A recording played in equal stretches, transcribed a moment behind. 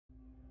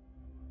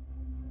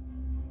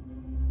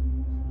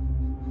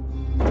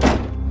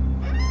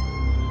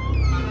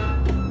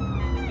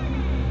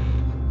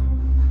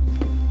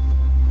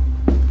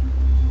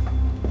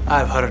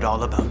I've heard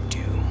all about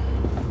you.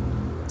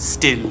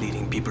 Still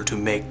leading people to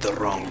make the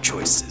wrong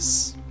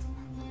choices.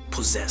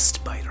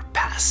 Possessed by your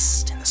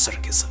past in the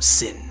circus of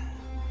sin.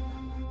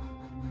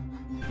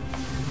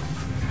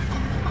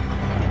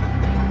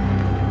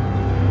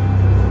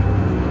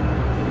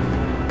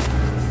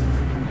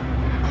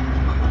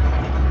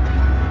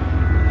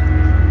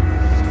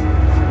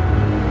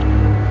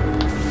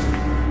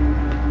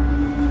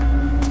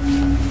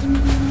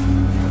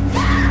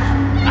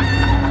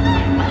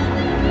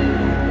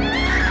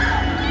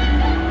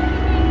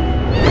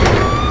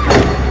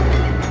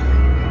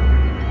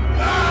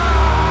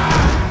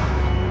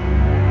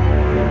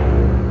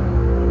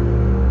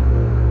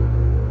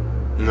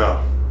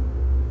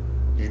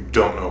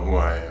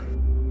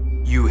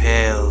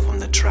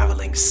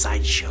 Travelling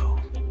Sideshow.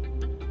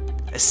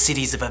 A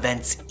series of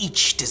events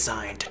each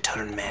designed to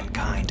turn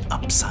mankind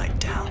upside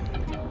down.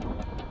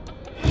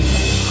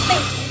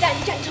 Ladies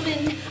and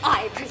gentlemen,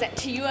 I present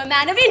to you a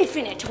man of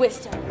infinite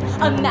wisdom.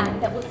 A man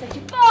that will set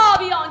you far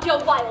beyond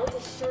your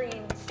wildest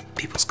dreams.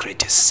 People's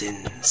greatest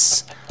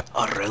sins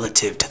are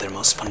relative to their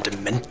most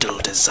fundamental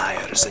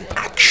desires and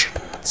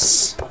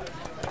actions.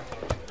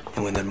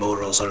 And when their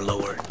morals are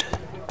lowered,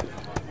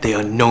 they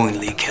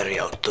unknowingly carry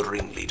out the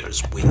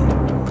Ringleader's will.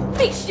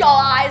 Feast your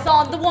eyes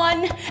on the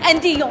one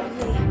and the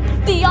only,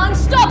 the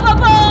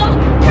unstoppable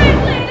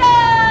Ringleader!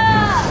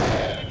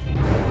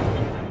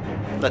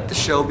 Let the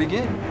show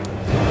begin.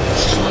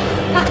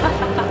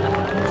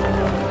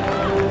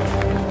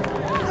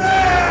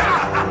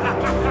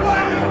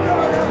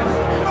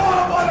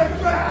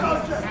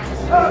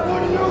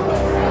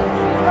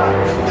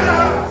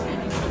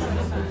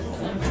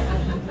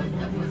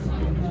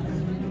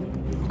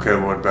 Okay,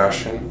 Lord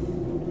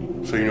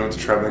Bastiann, so you know what the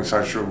Travelling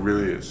Sideshow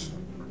really is.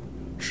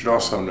 You should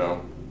also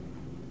know,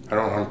 I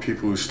don't harm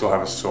people who still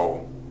have a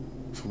soul.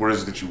 So what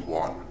is it that you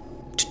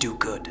want? To do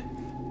good.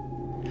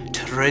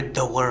 To rid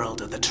the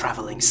world of the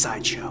Travelling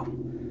Sideshow.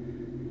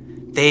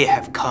 They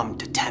have come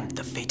to tempt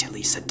the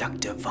fatally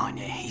seductive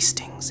Vania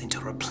Hastings into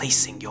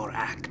replacing your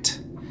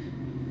act.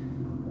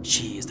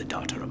 She is the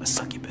daughter of a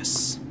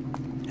succubus,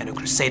 and a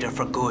crusader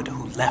for good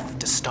who left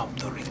to stop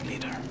the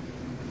Ringleader.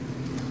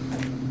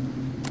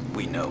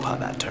 We know how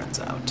that turns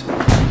out.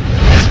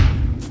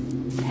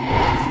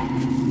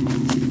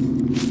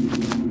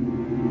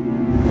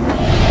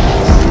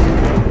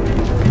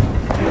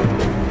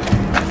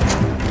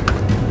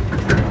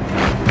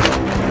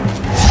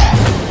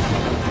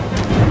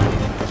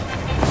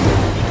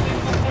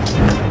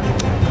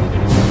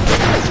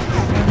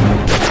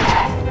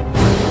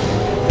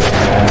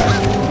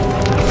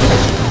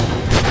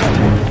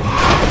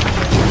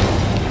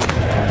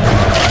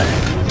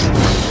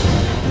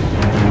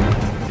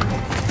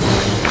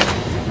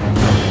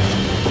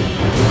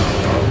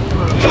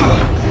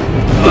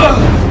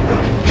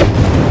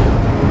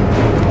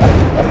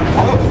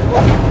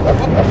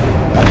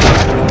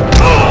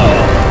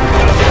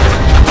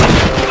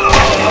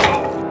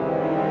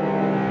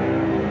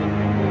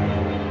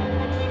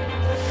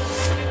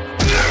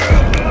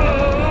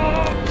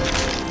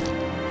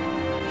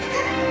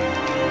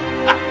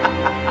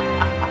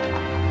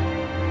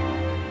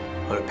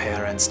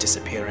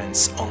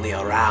 Disappearance only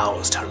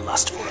aroused her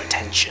lust for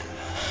attention,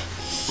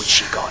 which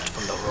she got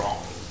from the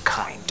wrong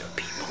kind of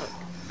people.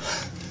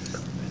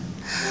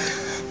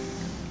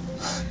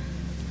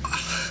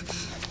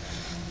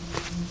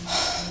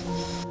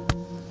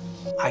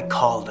 I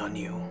called on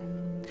you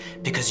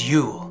because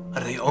you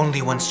are the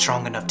only one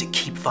strong enough to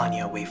keep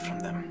Vania away from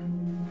them.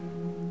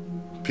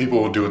 People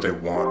will do what they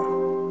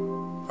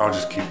want. I'll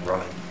just keep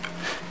running.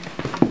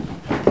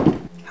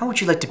 How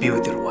would you like to be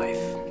with your wife?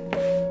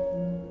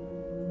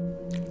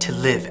 To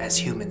live as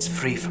humans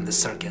free from the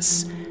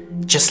circus,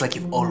 just like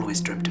you've always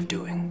dreamt of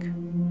doing.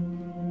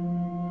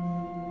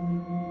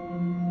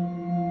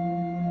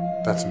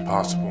 That's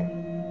impossible.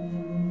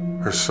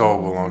 Her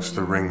soul belongs to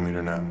the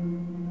Ringleader now.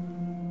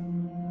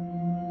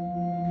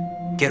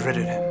 Get rid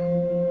of him,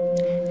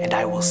 and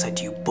I will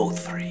set you both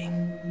free.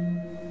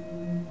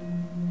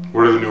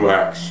 What are the new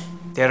acts?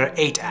 There are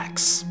 8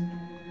 acts.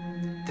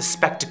 The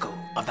spectacle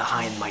of the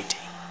high and mighty.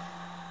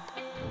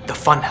 The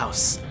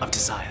funhouse of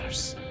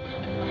desires.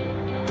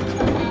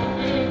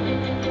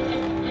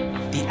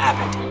 The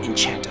avid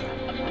enchanter.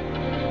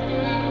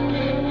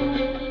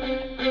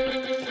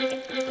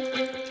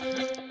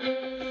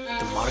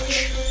 The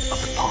march of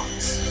the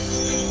pawns.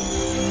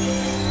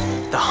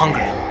 The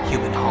hungry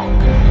human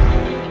hog.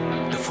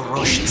 The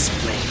ferocious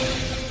flame.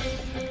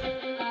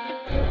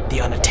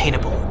 The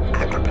unattainable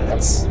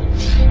acrobats.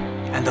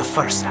 And the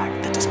first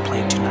act that is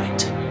playing tonight.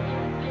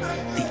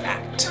 The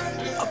act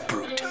of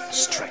brute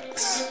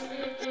strengths.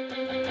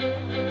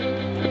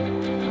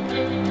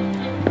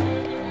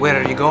 Where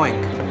are you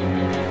going?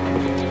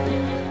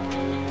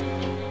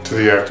 To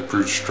the act of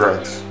brute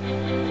strength.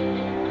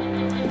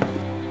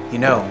 You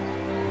know,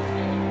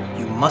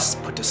 you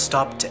must put a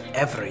stop to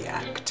every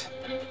act,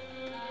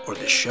 or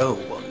the show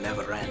will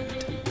never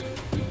end.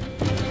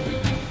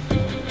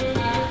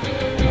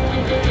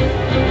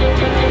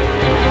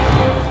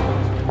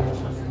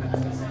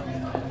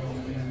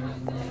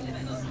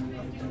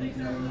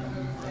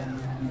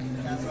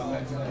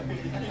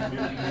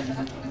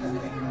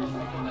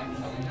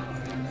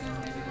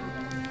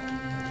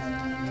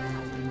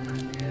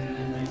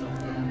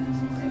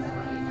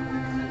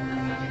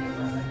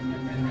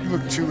 You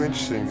look too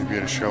interesting to be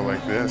at a show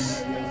like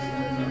this.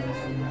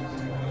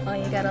 Well,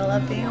 you gotta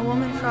love being a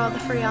woman for all the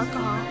free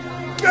alcohol.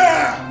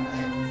 Ah!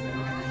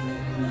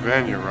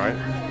 Vania, right?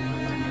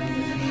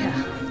 Yeah.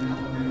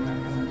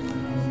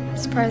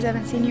 Surprised I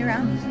haven't seen you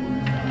around.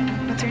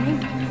 What's your name?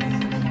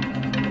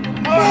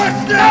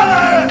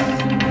 Marcellus!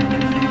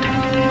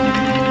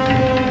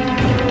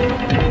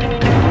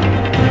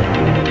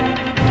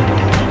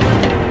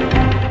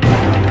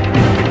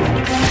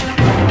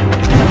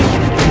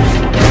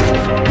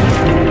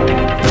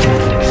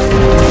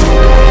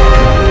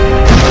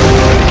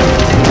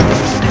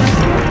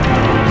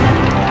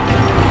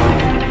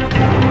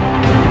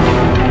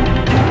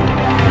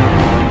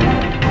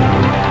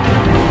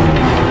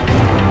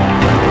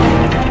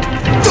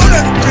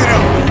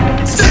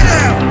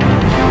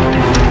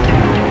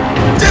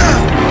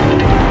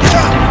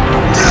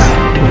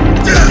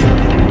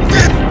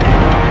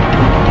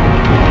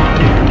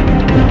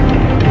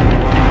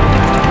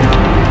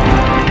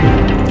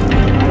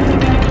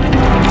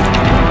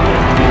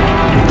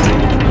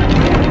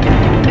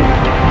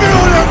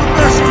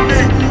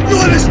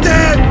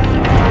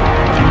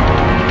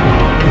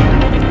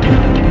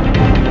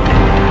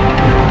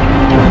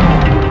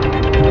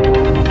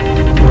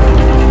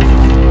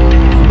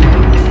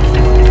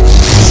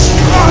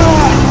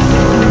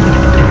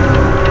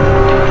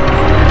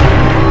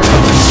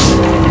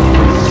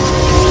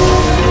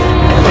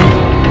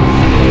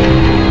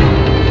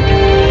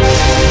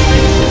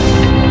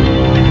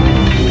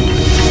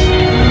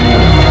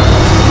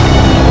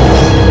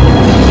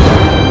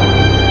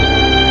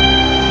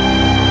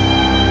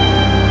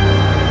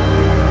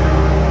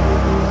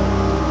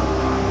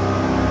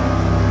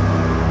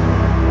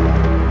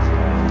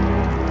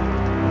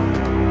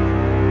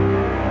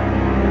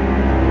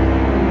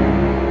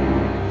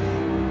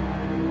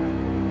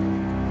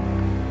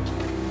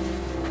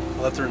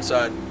 I left her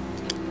inside.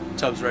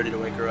 Tub's ready to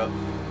wake her up.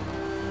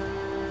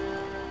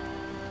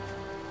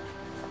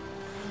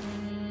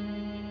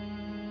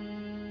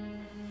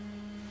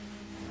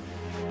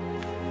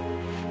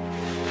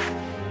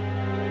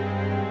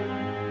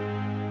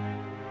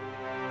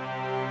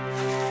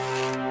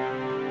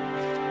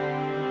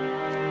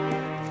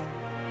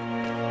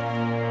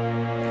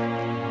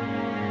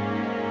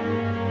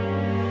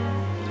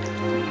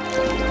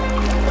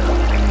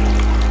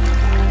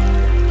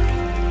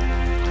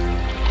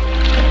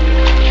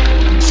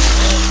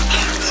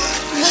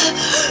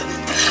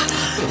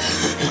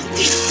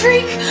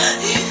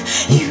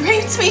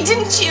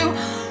 Didn't you?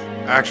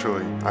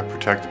 Actually, I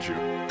protected you.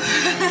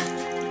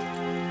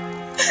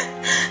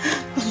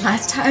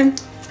 Last time,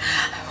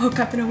 I woke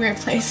up in a weird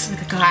place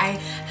with a guy.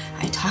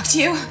 I talked to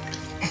you.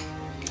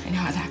 I know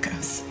how that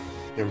goes.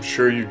 I'm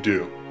sure you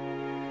do.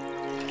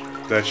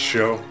 That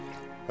show,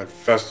 that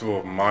festival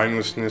of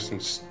mindlessness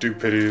and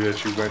stupidity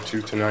that you went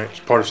to tonight is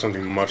part of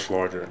something much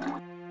larger.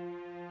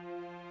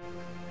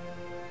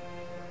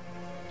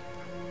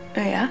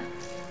 Oh yeah?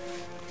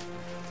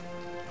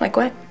 Like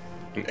what?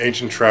 An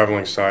ancient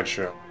traveling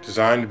sideshow,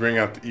 designed to bring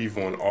out the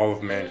evil in all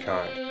of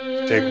mankind,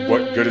 to take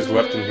what good is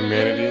left in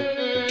humanity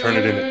and turn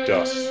it into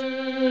dust.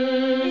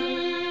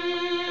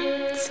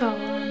 So,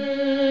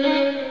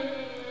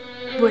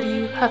 what do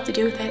you have to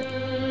do with it?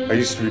 I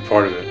used to be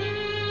part of it,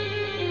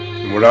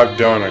 and what I've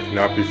done I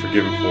cannot be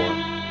forgiven for,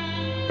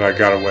 but I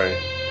got away,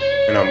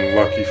 and I'm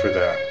lucky for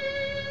that.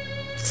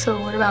 So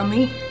what about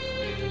me?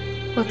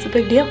 What's the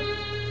big deal?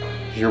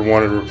 You're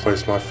wanted to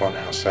replace my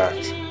funhouse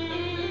act.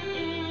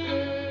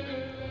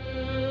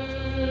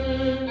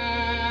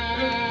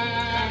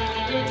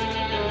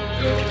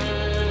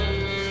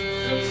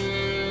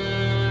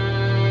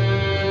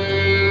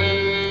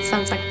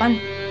 Sounds like fun.